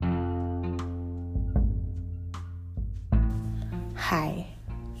Hi.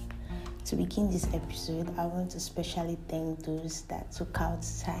 To begin this episode, I want to especially thank those that took out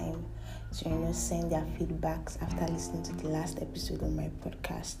time to send their feedbacks after listening to the last episode of my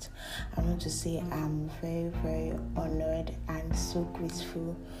podcast. I want to say I'm very, very honored and so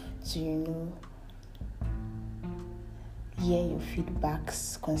grateful to hear your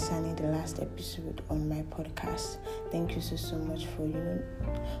feedbacks concerning the last episode on my podcast. Thank you so much for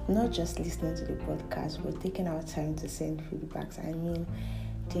not just listening to the podcast but taking our time to send feedbacks.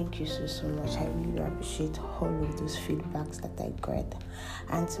 Thank you so much. I really appreciate all of those feedbacks that I got.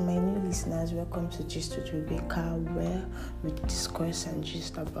 And to my new listeners, welcome to Gist with Rebecca, where we discuss and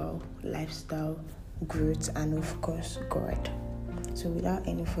gist about lifestyle, growth, and of course God. So without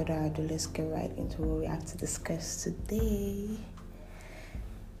any further ado, let's get right into what we have to discuss today.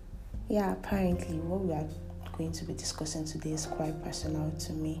 Apparently what we are going to be discussing today is quite personal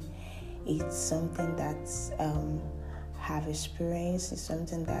to me. It's something that have experienced. It's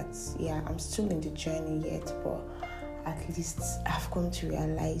something that I'm still in the journey yet, but at least I've come to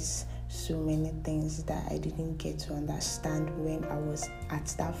realize so many things that I didn't get to understand when I was at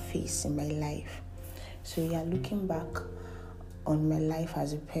that phase in my life. So looking back on my life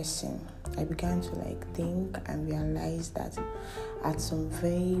as a person, I began to think and realize that at some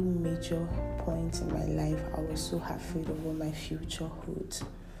very major points in my life, I was so afraid of what my future holds.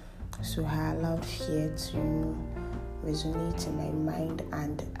 So I allowed fear to resonate in my mind,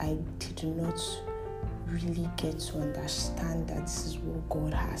 and I did not really get to understand that this is what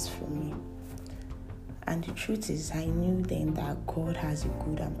God has for me. And the truth is, I knew then that God has a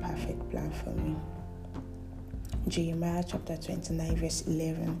good and perfect plan for me. Jeremiah chapter 29 verse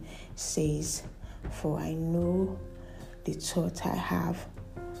 11 says, "For I know the thought I have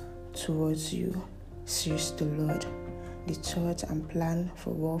towards you, says the Lord, the thought and plan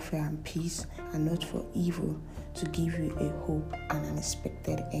for welfare and peace, and not for evil, to give you a hope and an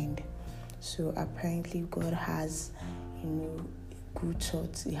expected end." So apparently God has, good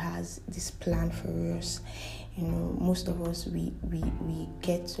thoughts. He has this plan for us. Most of us, we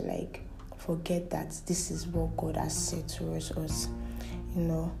get to forget that this is what God has said towards us,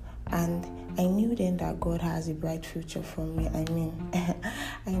 and I knew then that God has a bright future for me. I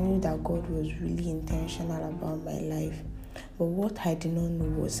knew that God was really intentional about my life. But what I did not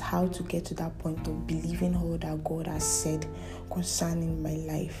know was how to get to that point of believing all that God has said concerning my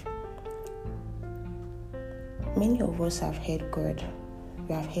life. Many of us have heard God.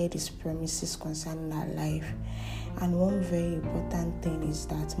 We have heard His promises concerning our life. And one very important thing is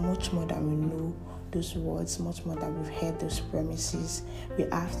that much more than we know those words, much more than we've heard those promises, we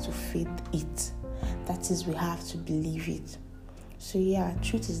have to faith it. That is, we have to believe it. So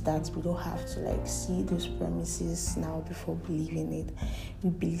truth is that we don't have to see those promises now before believing it. We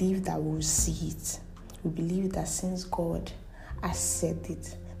believe that we'll see it. We believe that since God has said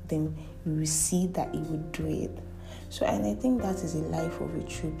it, then we will see that He will do it. So, and I think that is the life of a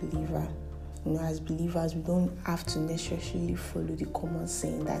true believer. As believers, we don't have to necessarily follow the common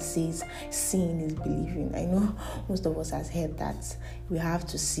saying that says seeing is believing. I know most of us has heard that we have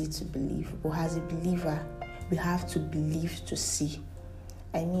to see to believe, but as a believer, we have to believe to see.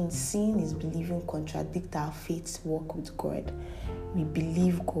 Seeing is believing contradict our faith walk with God. We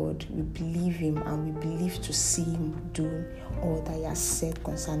believe God, we believe Him, and we believe to see Him doing all that He has said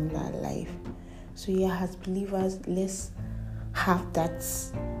concerning our life. So as believers, let's have that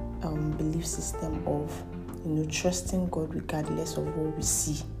belief system of trusting God regardless of what we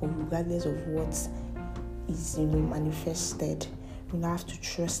see or regardless of what is manifested. We have to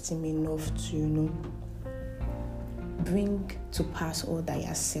trust Him enough to bring to pass all that He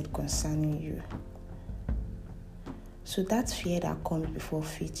has said concerning you. So that fear that comes before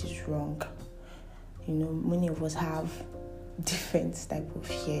faith is wrong. Many of us have different type of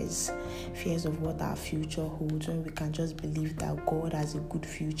fears of what our future holds, when we can just believe that God has a good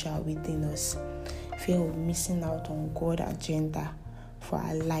future within us. Fear of missing out on God's agenda for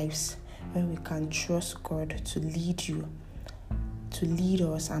our lives, when we can trust God to lead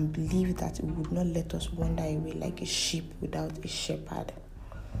us and believe that He would not let us wander away like a sheep without a shepherd.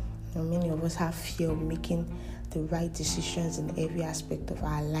 Many of us have fear of making the right decisions in every aspect of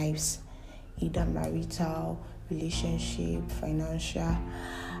our lives, either marital, relationship, financial,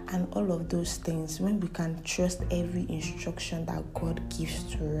 and all of those things, when we can trust every instruction that God gives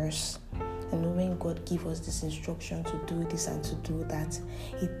to us. And when God gives us this instruction to do this and to do that,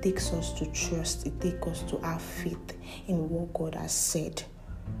 it takes us to trust, it takes us to have faith in what God has said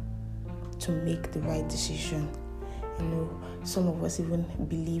to make the right decision. Some of us even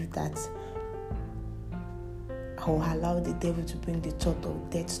believe that I will allow the devil to bring the thought of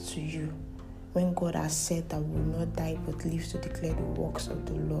death to you when God has said that we will not die but live to declare the works of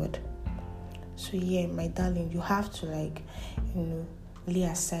the Lord. So yeah, my darling, you have to lay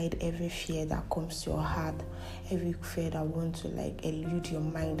aside every fear that comes to your heart, every fear that wants to elude your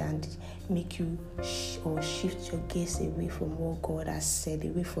mind and make you shift your gaze away from what God has said,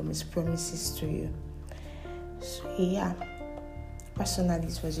 away from His promises to you. So yeah, personally,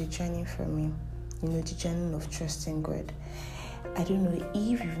 it was a journey for me, the journey of trusting God. I don't know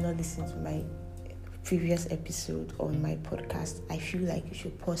if you've not listened to my previous episode on my podcast. I feel like you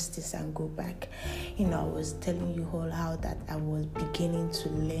should pause this and go back. I was telling you all how that I was beginning to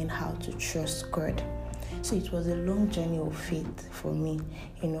learn how to trust God. So it was a long journey of faith for me.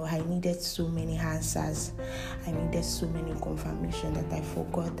 I needed so many answers. I needed so many confirmation that I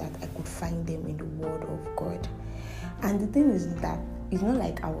forgot that I could find them in the Word of God. And the thing is that it's not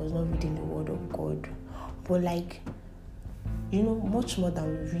like I was not reading the Word of God, but much more than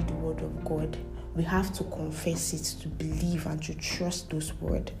we read the Word of God, we have to confess it, to believe and to trust those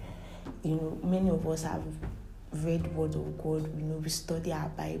words. Many of us have read the Word of God. We study our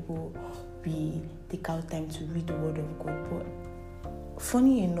Bible. We take out time to read the Word of God. But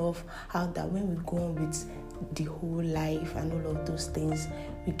funny enough, how that when we go on with the whole life and all of those things,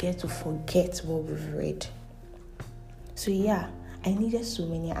 we get to forget what we've read. So yeah, I needed so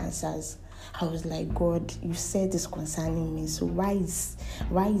many answers. I was like, God, you said this concerning me, so why is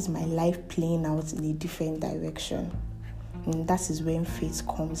my life playing out in a different direction? And that is when faith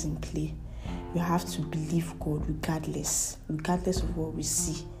comes in play. You have to believe God regardless of what we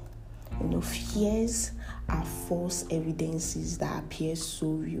see. Fears are false evidences that appear so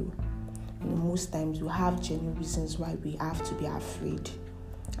real. Most times we have genuine reasons why we have to be afraid.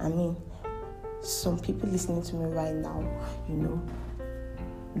 Some people listening to me right now,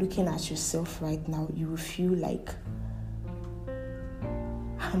 looking at yourself right now, you will feel like,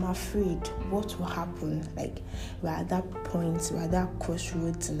 I'm afraid what will happen. We're at that point, we're at that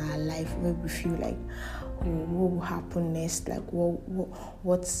crossroads in our life where we feel like, what will happen next?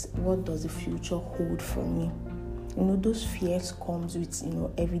 What does the future hold for me? Those fears comes with,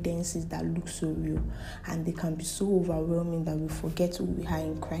 evidences that look so real, and they can be so overwhelming that we forget who we are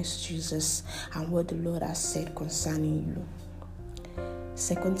in Christ Jesus and what the Lord has said concerning you.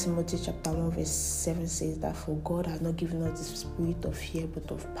 2 Timothy chapter 1 verse 7 says that for God has not given us the spirit of fear,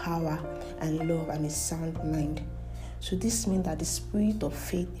 but of power and love and a sound mind. So this means that the spirit of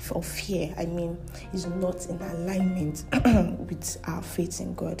fear, is not in alignment with our faith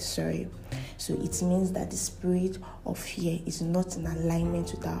in God. So it means that the spirit of fear is not in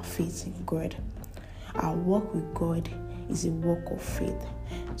alignment with our faith in God. Our walk with God is a walk of faith.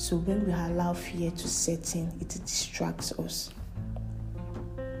 So when we allow fear to set in, it distracts us.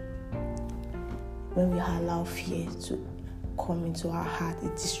 When we allow fear to come into our heart,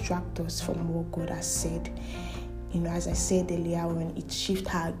 it distracts us from what God has said. As I said earlier, when it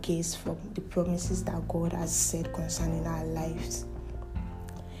shifts our gaze from the promises that God has said concerning our lives.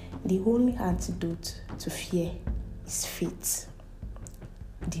 The only antidote to fear is faith.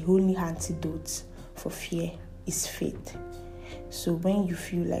 The only antidote for fear is faith. So when you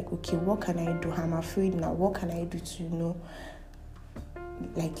feel like, okay, what can I do? I'm afraid now. What can I do to,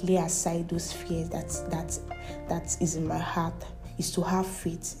 lay aside those fears that is in my heart, is to have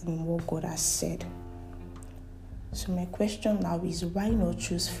faith in what God has said. So my question now is, why not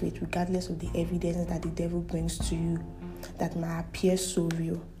choose faith regardless of the evidence that the devil brings to you that might appear so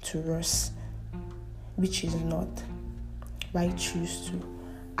real to us, which is not? Why choose to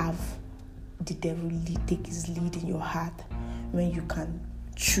have the devil take his lead in your heart when you can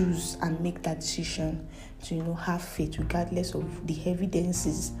choose and make that decision to have faith regardless of the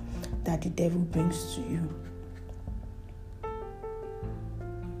evidences that the devil brings to you?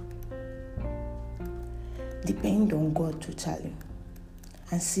 Depend on God totally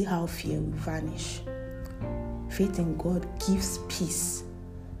and see how fear will vanish. Faith in God gives peace,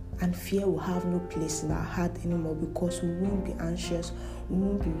 and fear will have no place in our heart anymore, because we won't be anxious, we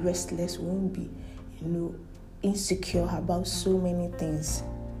won't be restless, we won't be insecure about so many things.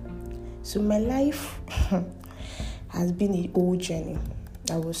 So my life has been a whole journey.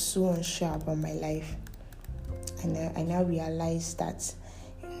 I was so unsure about my life, and I now realize that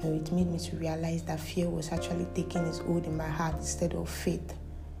it made me to realize that fear was actually taking its hold in my heart instead of faith.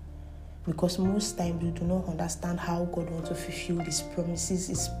 Because most times we do not understand how God wants to fulfill His promises,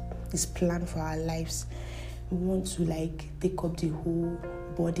 His plan for our lives. We want to take up the whole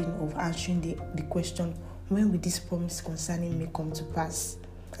burden of answering the question, when will this promise concerning me come to pass?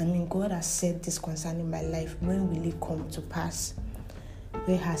 God has said this concerning my life. When will it come to pass?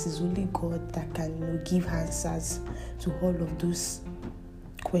 Whereas it's only God that can give answers to all of those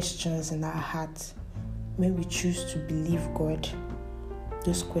questions in our heart, when we choose to believe God,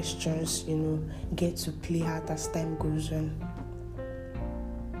 those questions, get to play out as time goes on.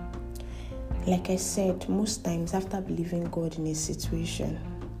 Like I said, most times after believing God in a situation,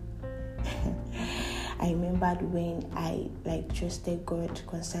 I remembered when I trusted God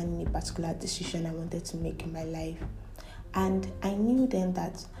concerning a particular decision I wanted to make in my life. And I knew then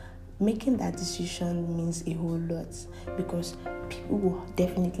that making that decision means a whole lot, because people will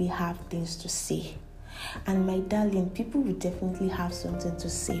definitely have things to say. And my darling, people will definitely have something to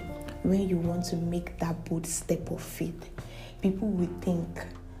say when you want to make that bold step of faith. People will think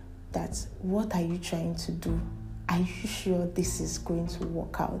that, what are you trying to do? Are you sure this is going to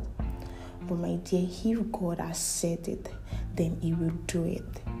work out? But my dear, if God has said it, then He will do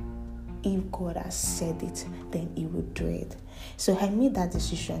it. If God has said it, then He will do it. So I made that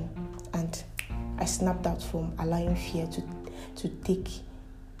decision, and I snapped out from allowing fear to take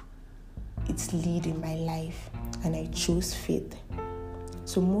its lead in my life, and I chose faith.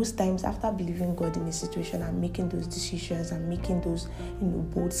 So most times after believing God in a situation and making those decisions and making those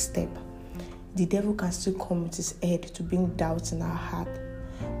bold steps, the devil can still come with his head to bring doubt in our heart.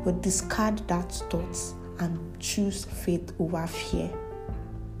 But discard that thought and choose faith over fear.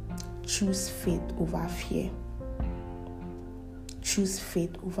 Choose faith over fear. Choose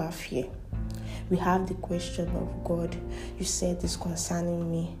faith over fear. We have the question of, God, you said this concerning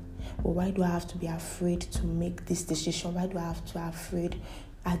me, but why do I have to be afraid to make this decision? Why do I have to be afraid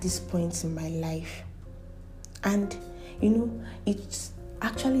at this point in my life? And it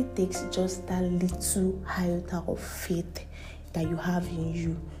actually takes just that little iota of faith that you have in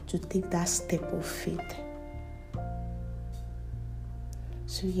you to take that step of faith.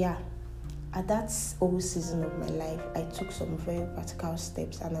 So at that old season of my life, I took some very practical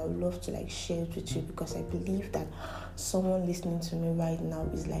steps, and I would love to share it with you, because I believe that someone listening to me right now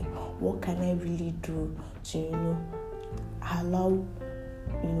is like, what can I really do to allow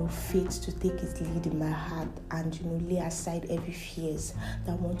faith to take its lead in my heart, and lay aside every fears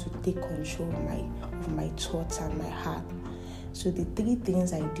that want to take control of my thoughts and my heart. So the 3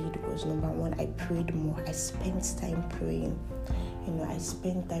 things I did was, number 1, I prayed more. I spent time praying. I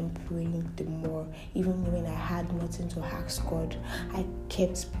spent time praying the more. Even when I had nothing to ask God, I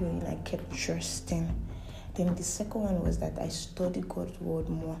kept praying, I kept trusting. Then the second one was that I studied God's word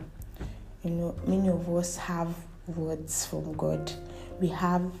more. Many of us have words from God. We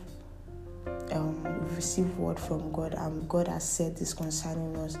have received word from God, and God has said this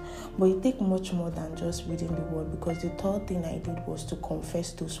concerning us. But it takes much more than just reading the word, because the third thing I did was to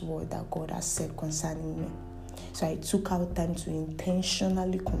confess those words that God has said concerning me. So I took out time to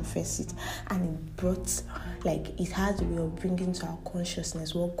intentionally confess it, and it brought, it has a way of bringing to our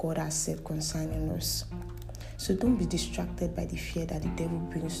consciousness what God has said concerning us. So don't be distracted by the fear that the devil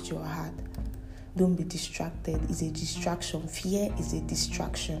brings to your heart. Don't be distracted. It's a distraction. Fear is a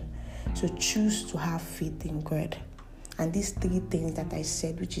distraction. So choose to have faith in God. And these 3 things that I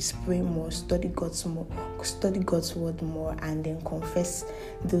said, which is pray more, study God's word more, and then confess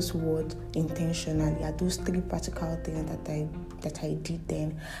those words intentionally, are those 3 practical things that I did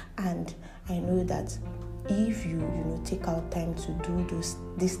then. And I know that if you take out time to do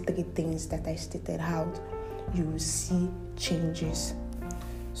these 3 things that I stated out, you will see changes.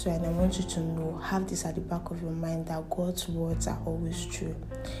 So, and I want you to know, have this at the back of your mind, that God's words are always true,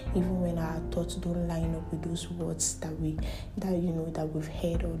 even when our thoughts don't line up with those words that we've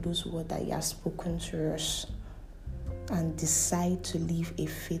heard, or those words that He has spoken to us. And decide to live a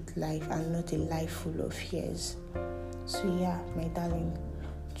faith life and not a life full of fears. So my darling,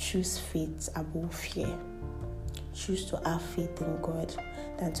 choose faith above fear. Choose to have faith in God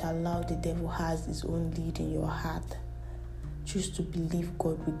than to allow the devil has his own lead in your heart. Choose to believe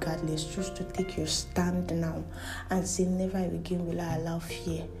God regardless. Choose to take your stand now and say, never again will I allow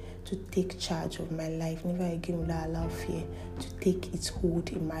fear to take charge of my life. Never again will I allow fear to take its hold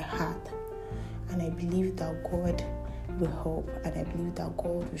in my heart. And I believe that God will help, and I believe that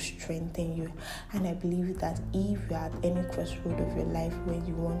God will strengthen you. And I believe that if you're at any crossroad of your life where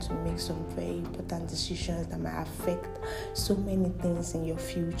you want to make some very important decisions that might affect so many things in your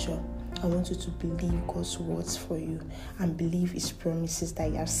future, I want you to believe God's words for you and believe His promises that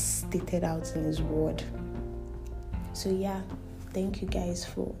He has stated out in His word. So thank you guys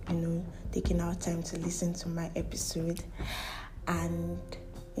for taking our time to listen to my episode, and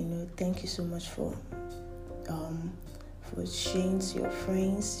thank you so much for sharing to your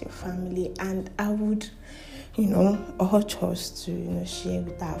friends, your family. And I would urge us to share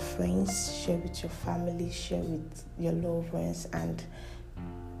with our friends, share with your family, share with your loved ones, and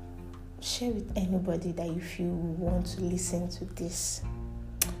share with anybody that you feel will want to listen to this.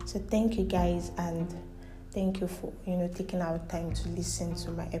 So thank you guys, and thank you for taking our time to listen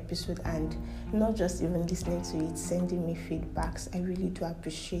to my episode, and not just even listening to it, sending me feedbacks. I really do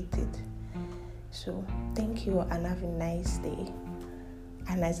appreciate it. So thank you, and have a nice day.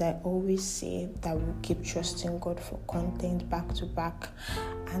 And as I always say, that we'll keep trusting God for content back to back,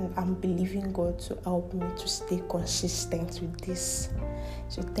 and I'm believing God to help me to stay consistent with this.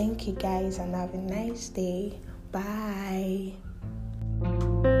 So thank you guys, and have a nice day. Bye.